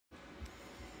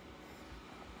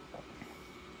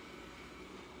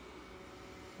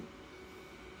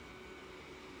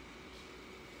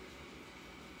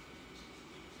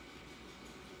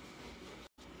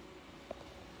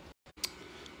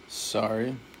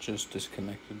Sorry, just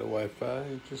disconnected the Wi-Fi.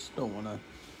 Just don't want to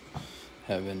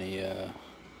have any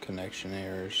connection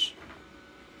errors.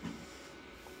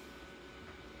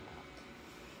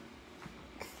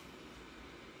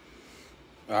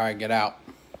 All right, get out.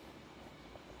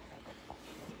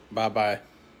 Bye-bye.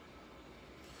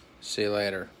 See you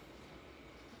later.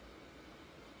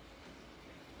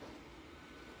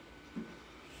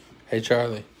 Hey,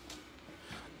 Charlie.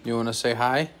 You want to say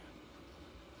hi?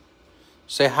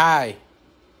 Say hi.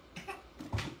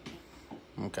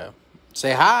 Okay.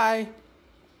 Say hi.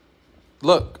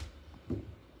 Look.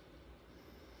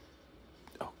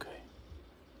 Okay.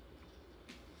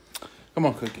 Come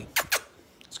on, Cookie.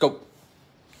 Let's go.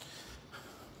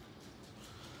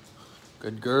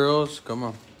 Good girls. Come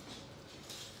on.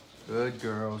 Good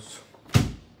girls.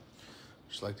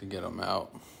 Just like to get them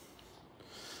out.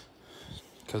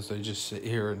 Because they just sit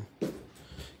here and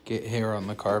get hair on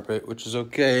the carpet, which is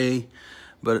okay.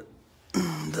 But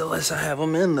the less I have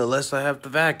them in, the less I have to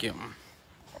vacuum.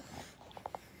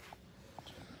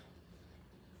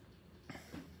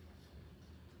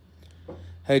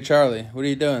 Hey, Charlie, what are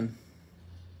you doing?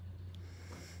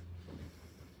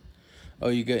 Oh,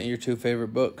 you getting your two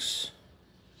favorite books?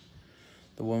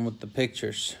 The one with the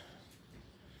pictures.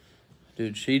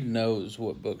 Dude, she knows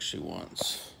what books she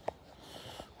wants.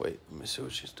 Wait, let me see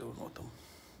what she's doing with them.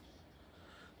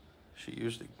 She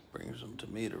usually brings them to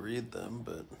me to read them,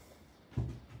 but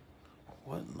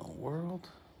what in the world?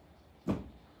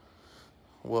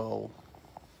 Well,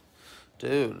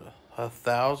 dude,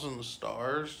 1,000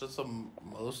 stars? That's the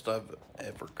most I've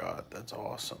ever got. That's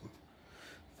awesome.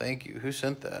 Thank you. Who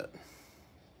sent that?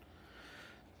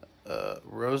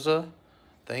 Rosa?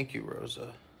 Thank you,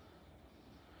 Rosa.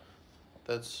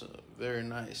 That's very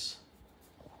nice.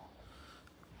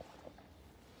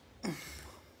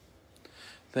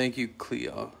 Thank you,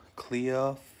 Cleophie.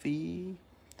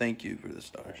 Thank you for the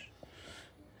stars.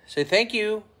 Say thank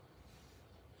you.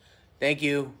 Thank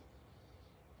you.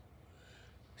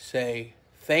 Say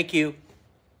thank you.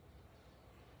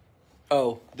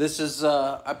 Oh, this is,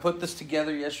 I put this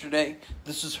together yesterday.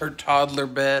 This is her toddler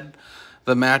bed.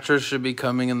 The mattress should be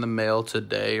coming in the mail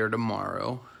today or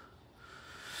tomorrow.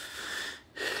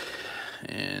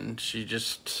 And she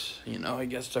just, I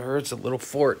guess to her it's a little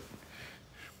fort.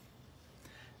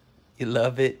 You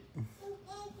love it?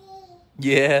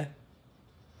 Yeah.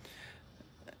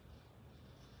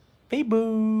 Big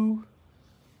boo.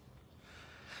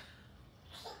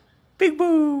 Big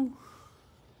boo.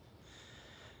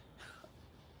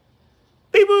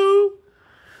 Big boo.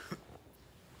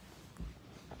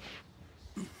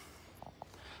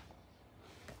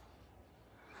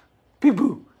 Big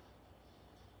boo.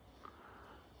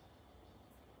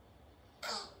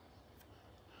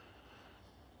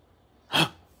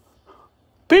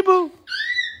 Big boo.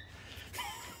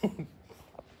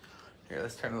 Here,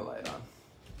 let's turn the light on.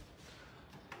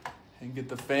 And get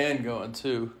the fan going,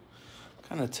 too.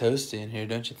 Kind of toasty in here,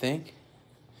 don't you think?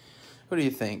 What do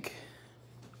you think?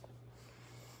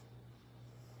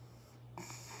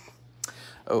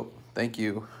 Oh, thank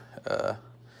you.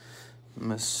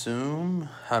 Masoom?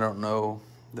 I don't know.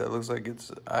 That looks like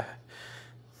it's... I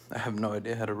have no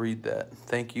idea how to read that.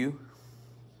 Thank you.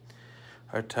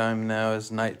 Our time now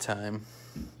is nighttime.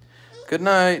 Good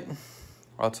night.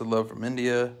 Lots of love from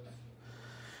India.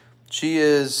 She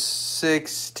is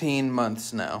 16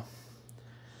 months now.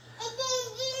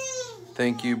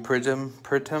 Thank you, Pritam,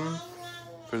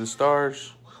 for the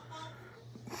stars.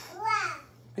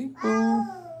 Big boo.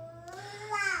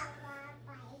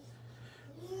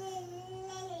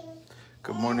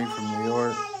 Good morning from New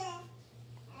York.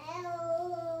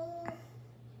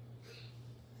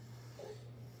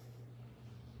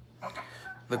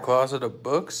 The closet of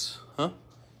books? Huh?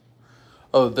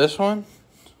 Oh, this one?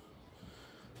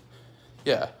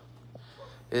 Yeah.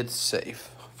 It's safe.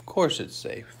 Of course it's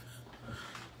safe.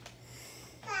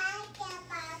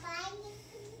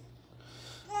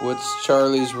 What's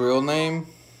Charlie's real name?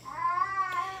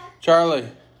 Charlie.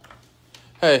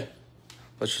 Hey.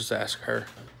 Let's just ask her.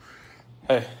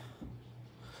 Hey.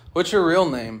 What's your real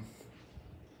name?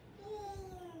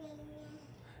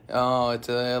 Oh, it's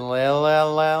a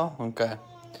L. Okay.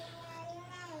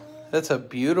 That's a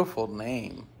beautiful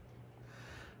name.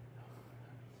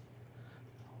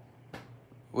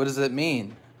 What does it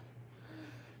mean?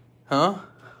 Huh?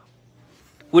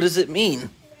 What does it mean?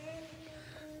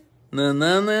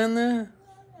 Na.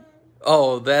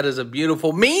 Oh, that is a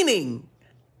beautiful meaning.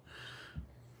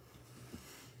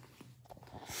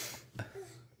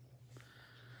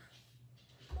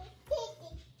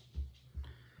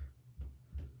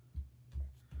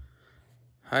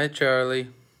 Hi, Charlie.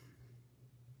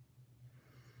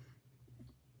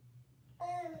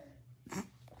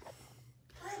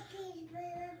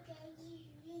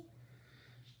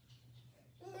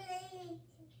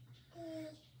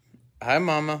 Hi,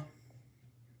 Mama.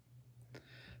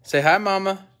 Say hi,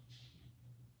 Mama.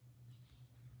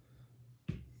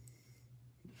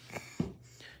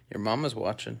 Your mama's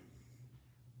watching.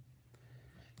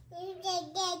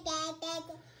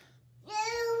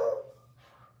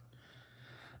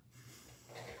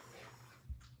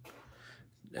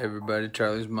 Everybody,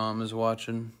 Charlie's mom is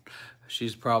watching.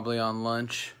 She's probably on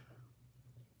lunch.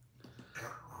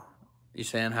 You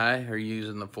saying hi or are you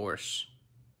using the force?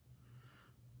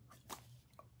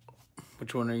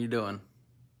 Which one are you doing?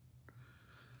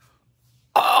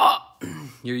 Oh!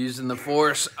 You're using the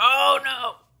force. Oh,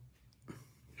 no.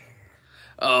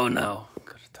 Oh, no.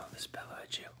 Could have thrown this pillow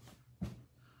at you.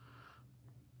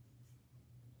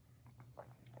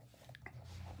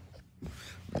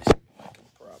 Let me see if I can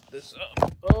prop this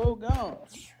up. Oh,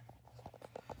 gosh.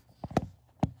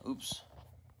 Oops.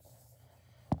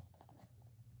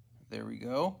 There we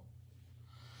go.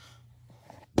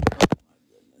 Oh, my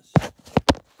goodness.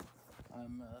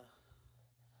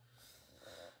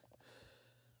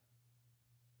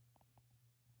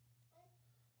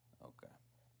 Okay.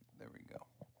 There we go.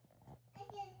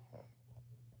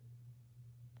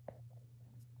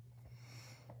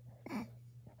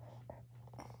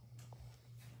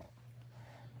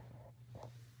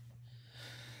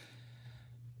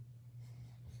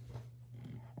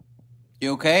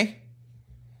 You okay?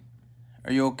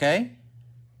 Are you okay?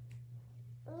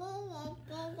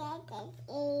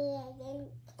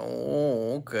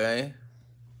 Oh, okay.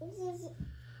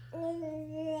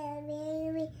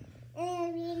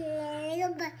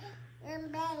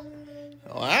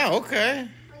 Wow, okay.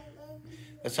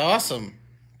 That's awesome.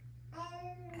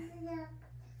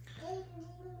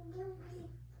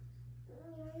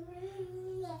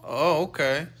 Oh,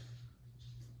 okay.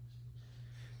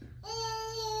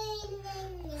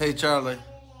 Hey, Charlie.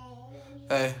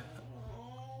 Hey,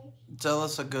 tell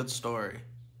us a good story.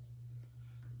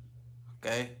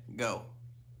 Okay, go.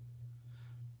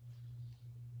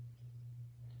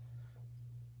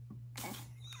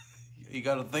 You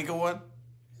gotta think of one?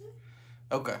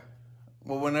 Okay.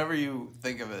 Well, whenever you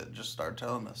think of it, just start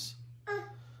telling us.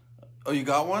 Oh, you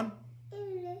got one?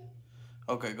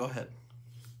 Okay, go ahead.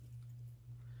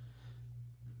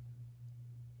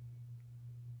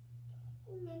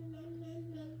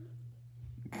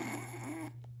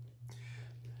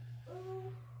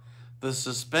 The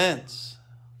suspense.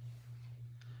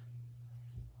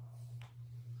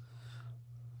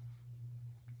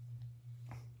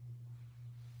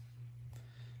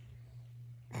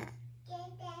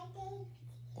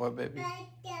 What, baby?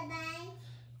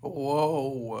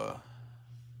 Whoa.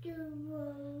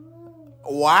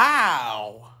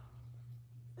 Wow.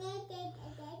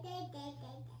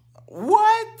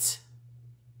 What?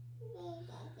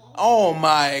 Oh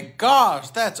my gosh,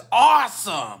 that's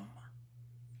awesome.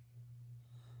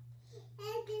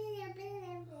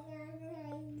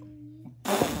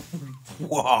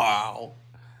 Wow.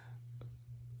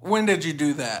 When did you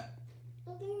do that?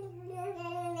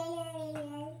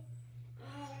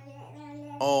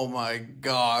 Oh my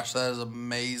gosh, that is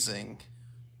amazing.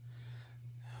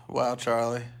 Wow,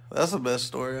 Charlie. That's the best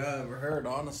story I ever heard,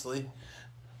 honestly.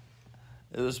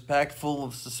 It was packed full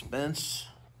of suspense.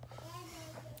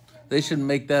 They should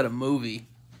make that a movie.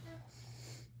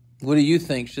 What do you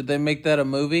think? Should they make that a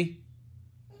movie?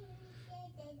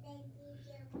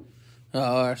 Oh,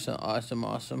 awesome, awesome,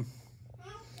 awesome.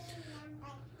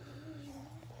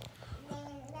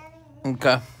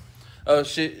 Okay. Oh,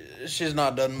 she's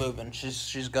not done moving.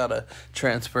 She's got to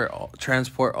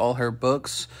transport all her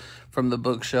books from the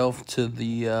bookshelf to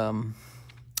the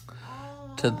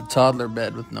toddler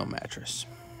bed with no mattress.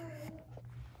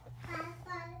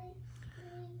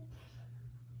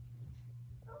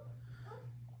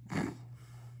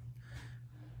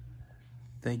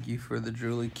 Thank you for the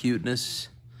drooly cuteness.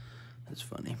 That's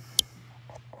funny.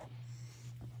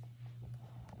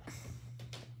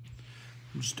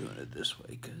 I'm just doing it this way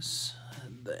because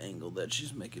the angle that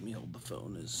she's making me hold the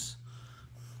phone is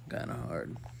kind of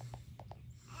hard.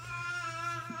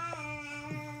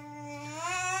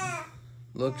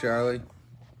 Look, Charlie.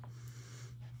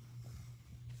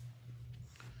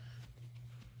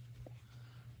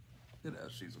 Look at how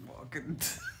she's walking.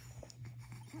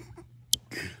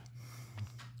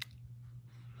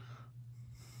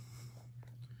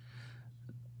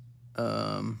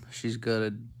 She's got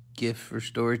a gift for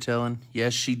storytelling.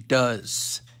 Yes, she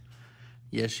does.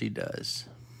 Yes, she does.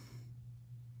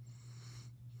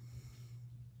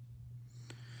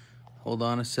 Hold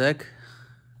on a sec.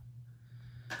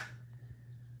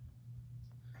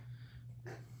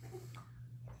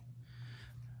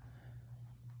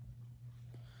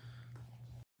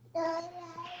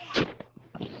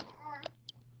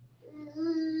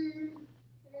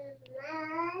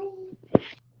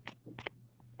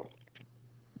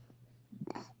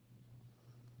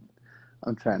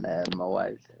 I'm trying to add my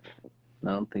wife.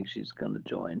 I don't think she's going to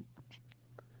join.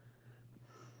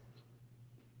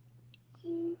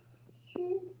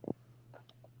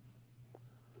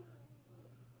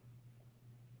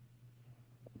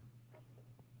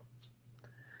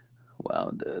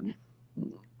 Wow, dude.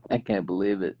 I can't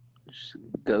believe it. She's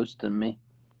ghosting me.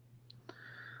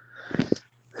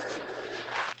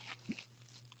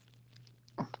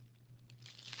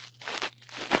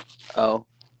 Oh,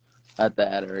 I have to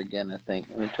add her again, I think.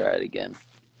 Let me try it again.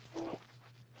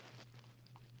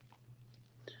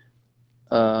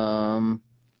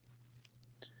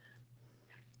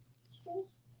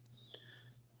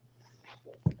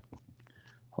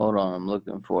 Hold on, I'm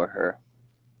looking for her.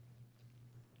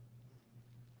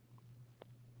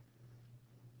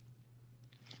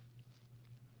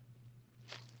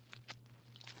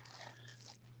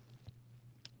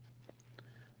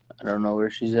 I don't know where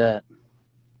she's at.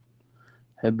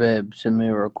 Hey, babe, send me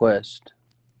a request.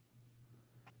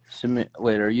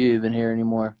 Wait, are you even here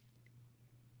anymore?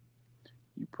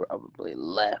 You probably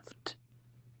left.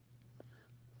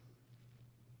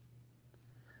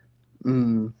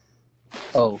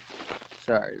 Oh,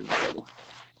 sorry, everybody.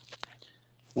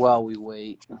 While we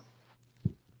wait,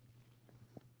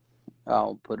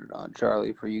 I'll put it on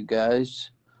Charlie for you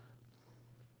guys.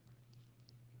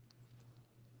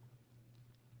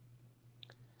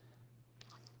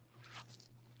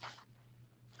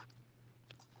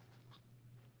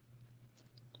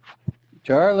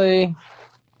 Charlie.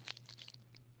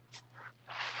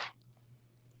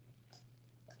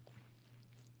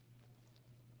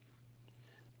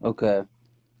 Okay.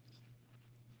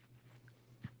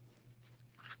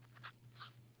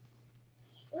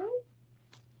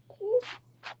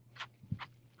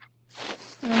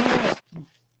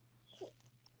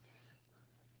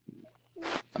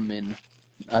 I mean,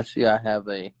 I see I have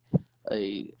a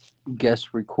guest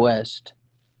request.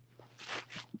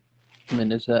 I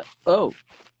mean, is that? Oh,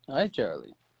 hi,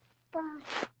 Charlie.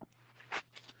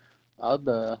 I'll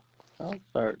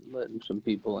start letting some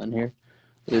people in here.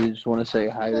 You just want to say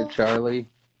hi to Charlie.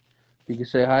 You can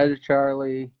say hi to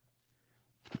Charlie.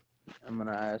 I'm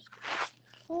gonna ask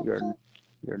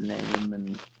your name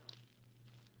and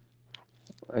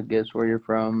I guess where you're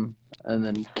from, and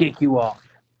then kick you off,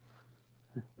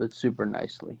 but super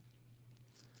nicely.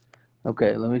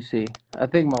 Okay, let me see. I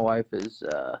think my wife is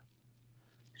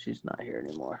she's not here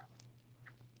anymore.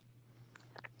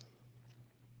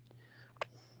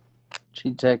 She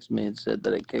texted me and said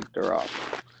that I kicked her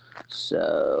off.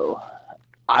 So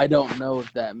I don't know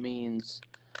if that means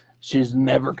she's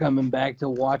never coming back to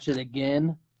watch it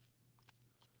again.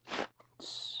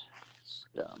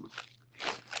 Scum.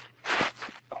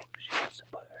 Oh, she wants to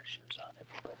put her shoes on,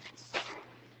 everybody.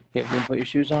 Here, can you put your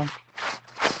shoes on?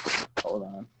 Hold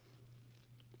on.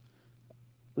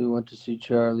 We went to see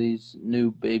Charlie's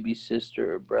new baby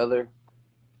sister or brother.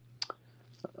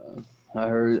 I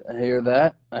hear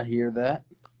that.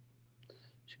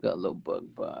 She got a little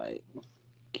bug bite.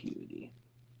 Cutie.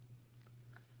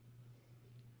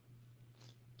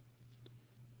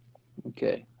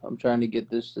 Okay, I'm trying to get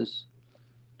this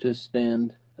to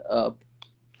stand up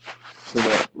so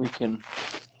that we can.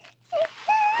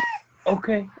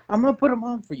 Okay, I'm gonna put them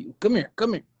on for you. Come here.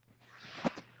 Come here.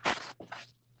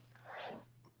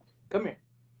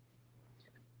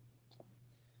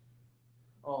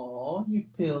 Oh, you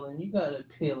peeling. You got a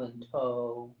peeling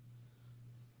toe.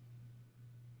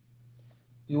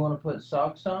 Do you want to put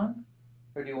socks on?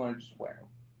 Or do you want to just wear them?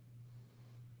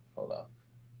 Hold on.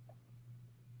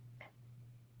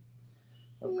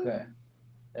 Okay.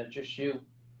 That's your shoe.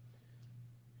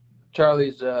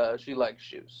 Charlie's, she likes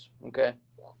shoes. Okay?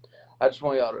 I just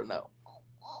want y'all to know.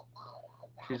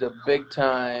 She's a big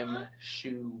time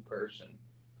shoe person.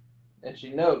 And she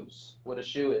knows what a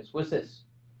shoe is. What's this?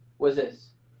 What's this?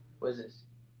 What's this?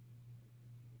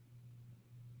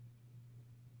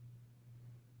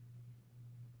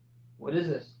 What is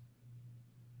this?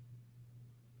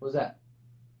 What's that?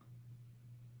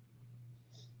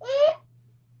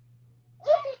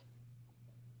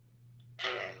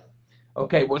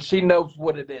 Okay, well, she knows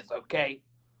what it is, okay?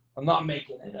 I'm not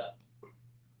making it up.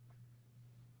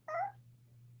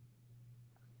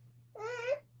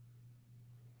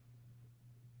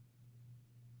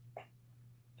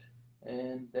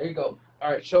 And there you go.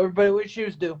 All right, show everybody what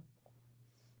shoes do.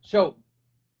 Show them.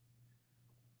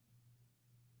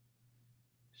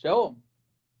 Show them.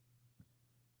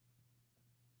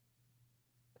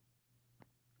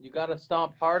 You got to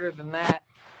stomp harder than that.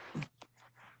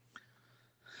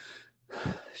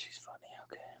 She's funny,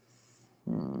 okay.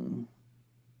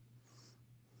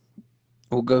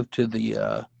 We'll go to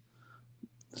the,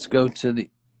 let's go to the,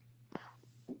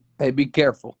 Hey, be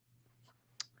careful.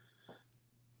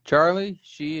 Charlie,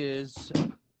 she is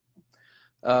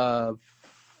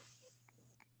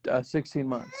 16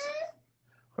 months.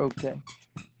 Okay.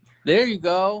 There you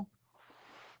go.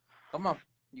 Come on.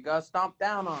 You got to stomp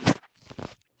down on it.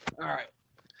 All right.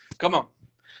 Come on.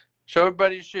 Show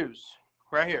everybody your shoes.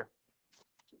 Right here.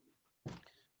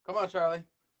 Come on, Charlie.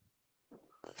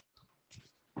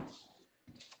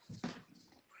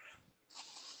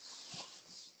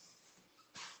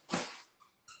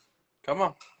 Come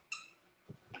on.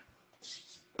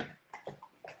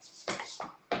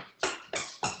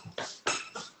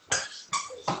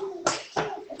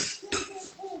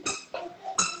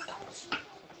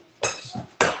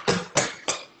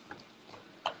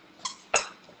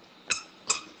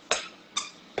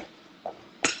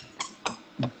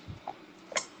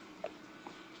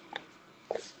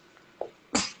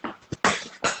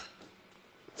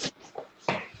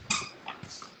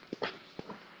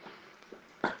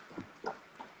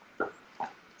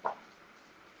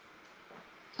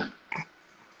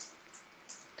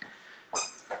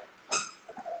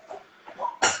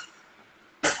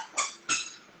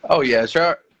 Oh yeah,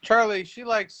 Charlie. She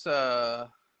likes putting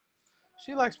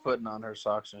on her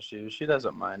socks and shoes. She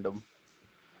doesn't mind them.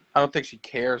 I don't think she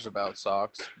cares about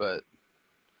socks, but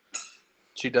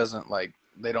she doesn't like.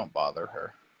 They don't bother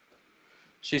her.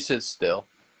 She sits still.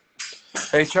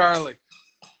 Hey Charlie.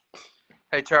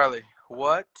 Hey Charlie.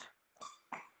 What's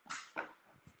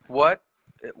 1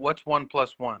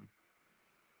 plus 1?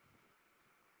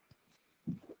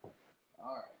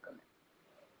 All right, come here.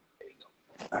 There you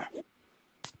go.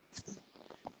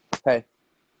 Hey,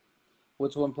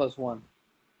 what's 1 plus 1?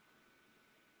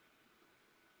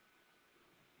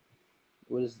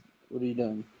 What are you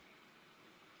doing?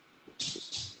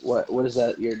 What is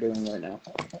that you're doing right now?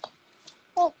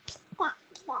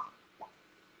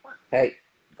 Hey,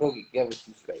 Cookie, give us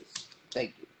some space.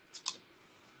 Thank you.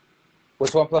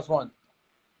 What's 1 plus 1?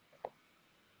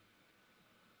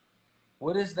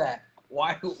 What is that?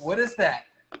 Why? What is that?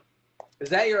 Is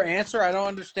that your answer? I don't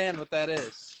understand what that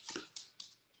is.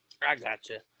 I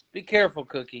gotcha. Be careful,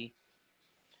 Cookie.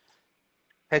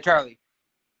 Hey, Charlie.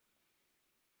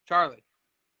 Charlie.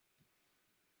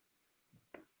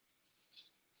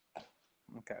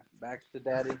 Okay, back to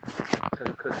Daddy.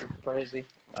 Because Cookie's crazy.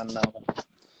 I know it.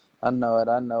 I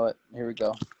know it. Here we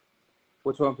go.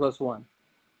 Which 1 plus 1?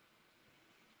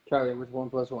 Charlie, which 1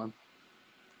 plus 1?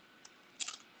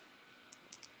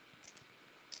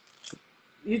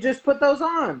 You just put those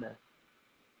on.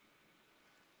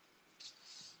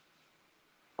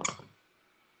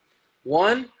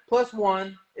 1 plus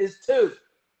 1 is 2.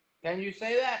 Can you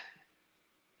say that?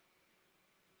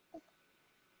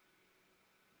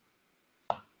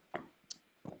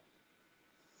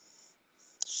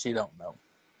 She don't know.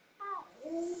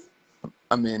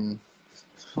 I mean,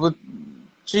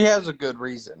 she has a good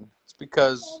reason. It's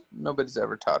because nobody's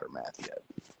ever taught her math yet.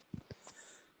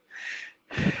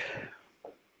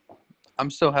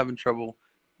 I'm still having trouble.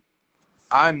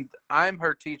 I'm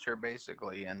her teacher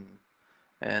basically, and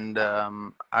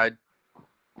I'm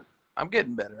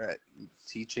getting better at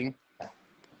teaching.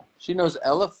 She knows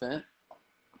elephant,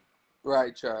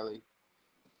 right, Charlie?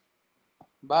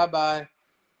 Bye.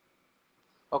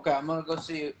 Okay, I'm gonna go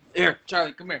see you. Here,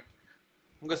 Charlie, come here.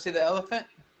 I'm gonna see the elephant.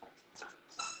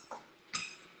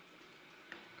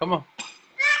 Come on.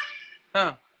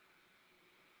 Huh?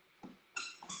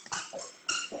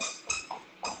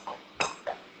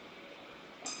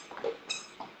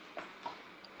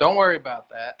 Don't worry about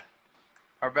that.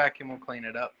 Our vacuum will clean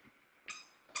it up.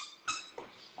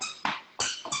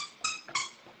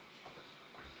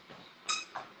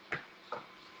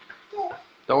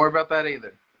 Don't worry about that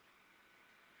either.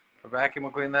 Our vacuum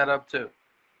will clean that up too.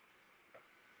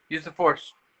 Use the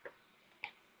force.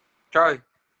 Charlie,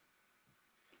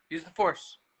 use the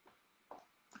force.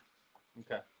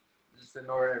 Okay. Just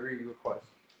ignore every request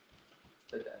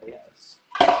that Daddy has.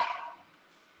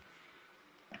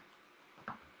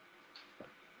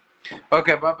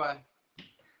 Okay, bye-bye.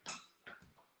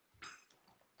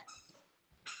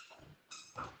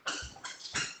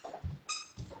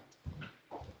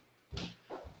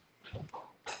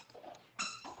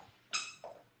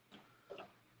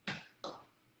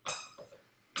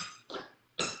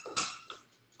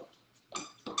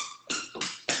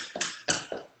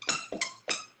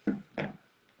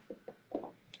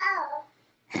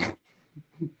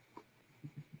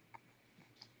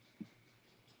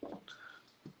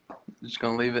 Just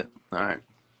gonna leave it? Alright.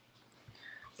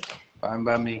 Fine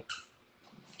by me.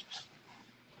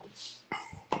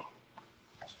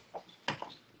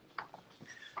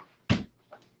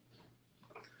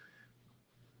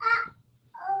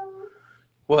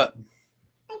 What?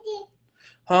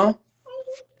 Huh?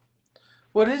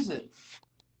 What is it?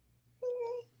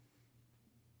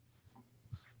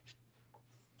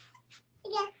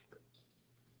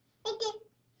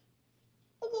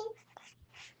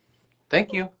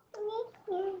 Thank you.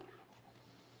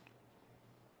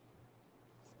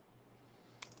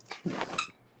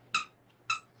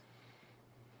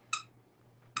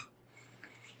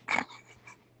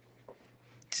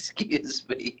 Excuse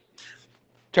me.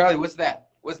 Charlie, what's that?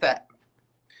 What's that?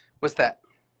 What's that?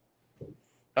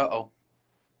 Uh-oh.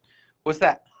 What's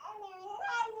that?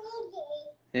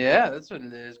 Yeah, that's what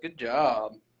it is. Good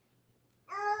job.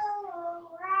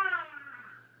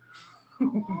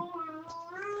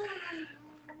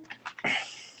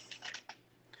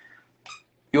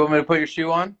 You want me to put your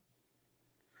shoe on?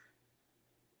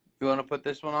 You want to put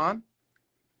this one on?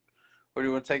 Or do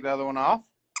you want to take the other one off?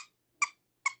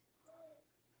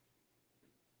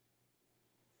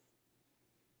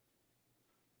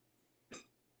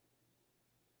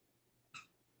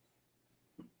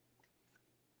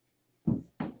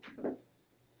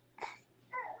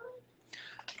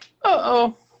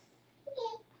 Uh-oh.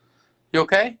 You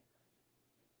okay?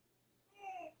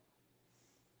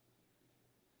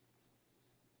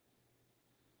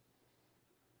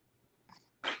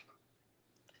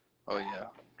 Oh, yeah.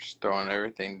 Just throwing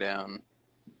everything down.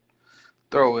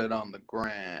 Throw it on the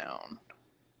ground.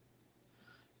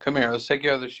 Come here. Let's take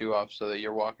your other shoe off so that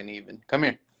you're walking even. Come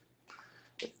here.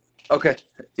 Okay.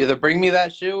 Either bring me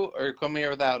that shoe or come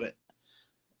here without it.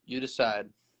 You decide.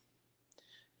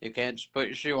 You can't just put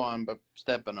your shoe on but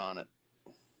stepping on it.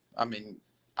 I mean,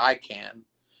 I can.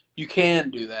 You can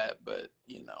do that, but,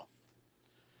 you know.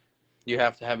 You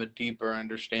have to have a deeper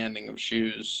understanding of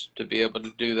shoes to be able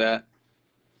to do that.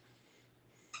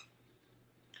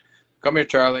 Come here,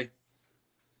 Charlie.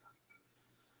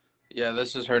 Yeah,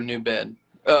 this is her new bed.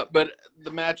 But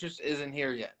the mattress isn't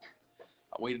here yet.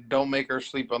 We don't make her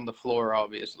sleep on the floor,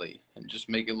 obviously, and just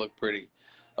make it look pretty.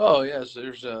 Oh, yes,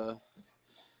 there's a...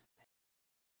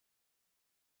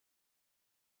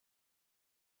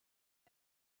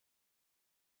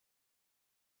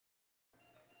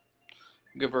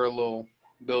 Give her a little...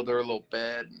 Build her a little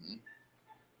bed. And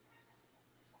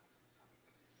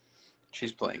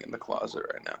she's playing in the closet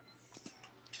right now.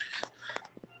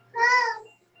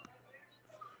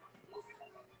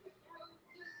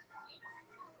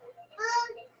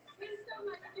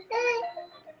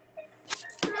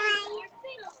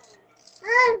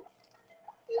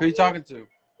 Who are you talking to? Who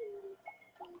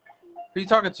are you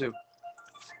talking to?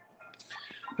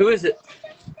 Who is it?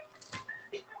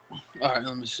 All right,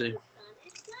 let me see.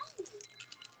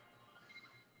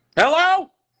 Hello?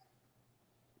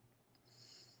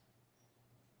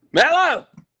 Hello?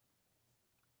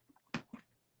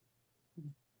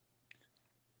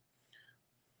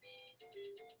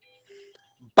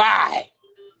 Bye.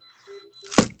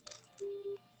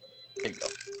 There you go.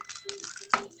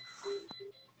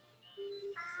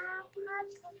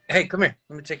 Hey, come here.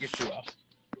 Let me take your shoe off.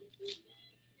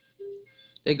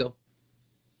 There you go.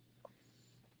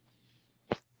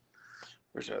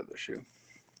 Where's the other shoe?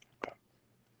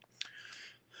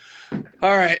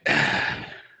 All right.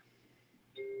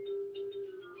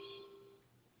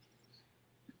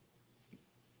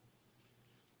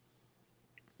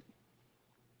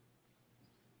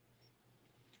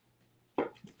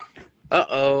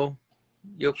 Uh-oh.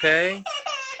 You okay?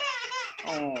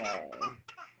 Oh.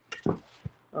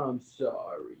 I'm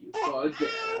sorry. You fall down.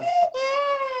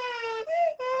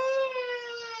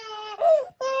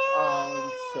 Oh,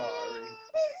 I'm sorry.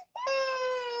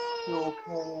 You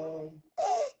okay?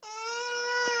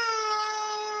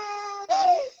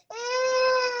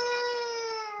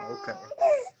 Okay.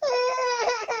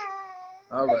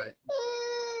 All right.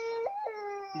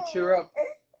 You cheer up.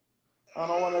 I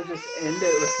don't want to just end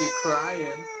it with you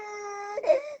crying.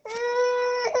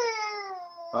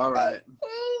 All right.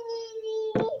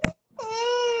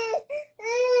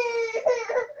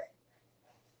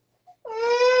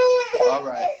 All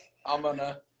right. I'm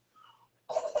gonna...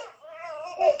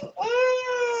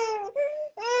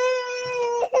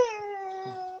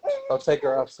 I'll take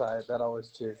her outside. That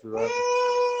always cheers you up.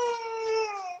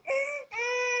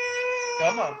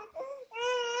 Come on.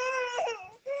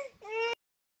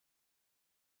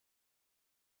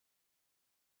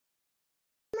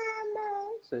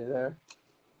 Stay there.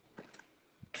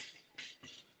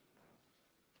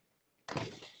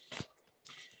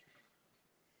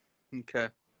 Okay.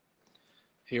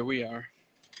 Here we are.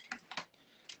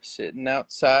 Sitting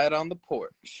outside on the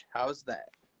porch. How's that?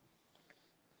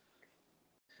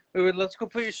 Wait, let's go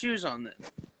put your shoes on then.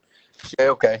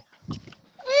 Okay.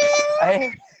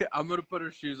 I'm going to put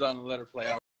her shoes on and let her play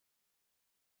out.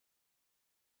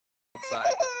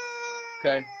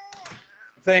 Okay.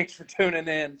 Thanks for tuning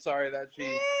in. Sorry that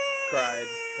she cried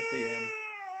at the end.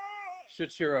 She'll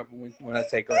cheer up when I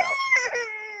take her out.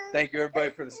 Thank you,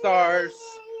 everybody, for the stars,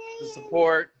 the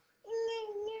support.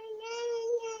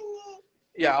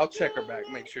 Yeah, I'll check her back,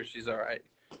 make sure she's all right.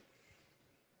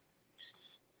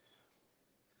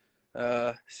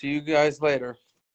 See you guys later.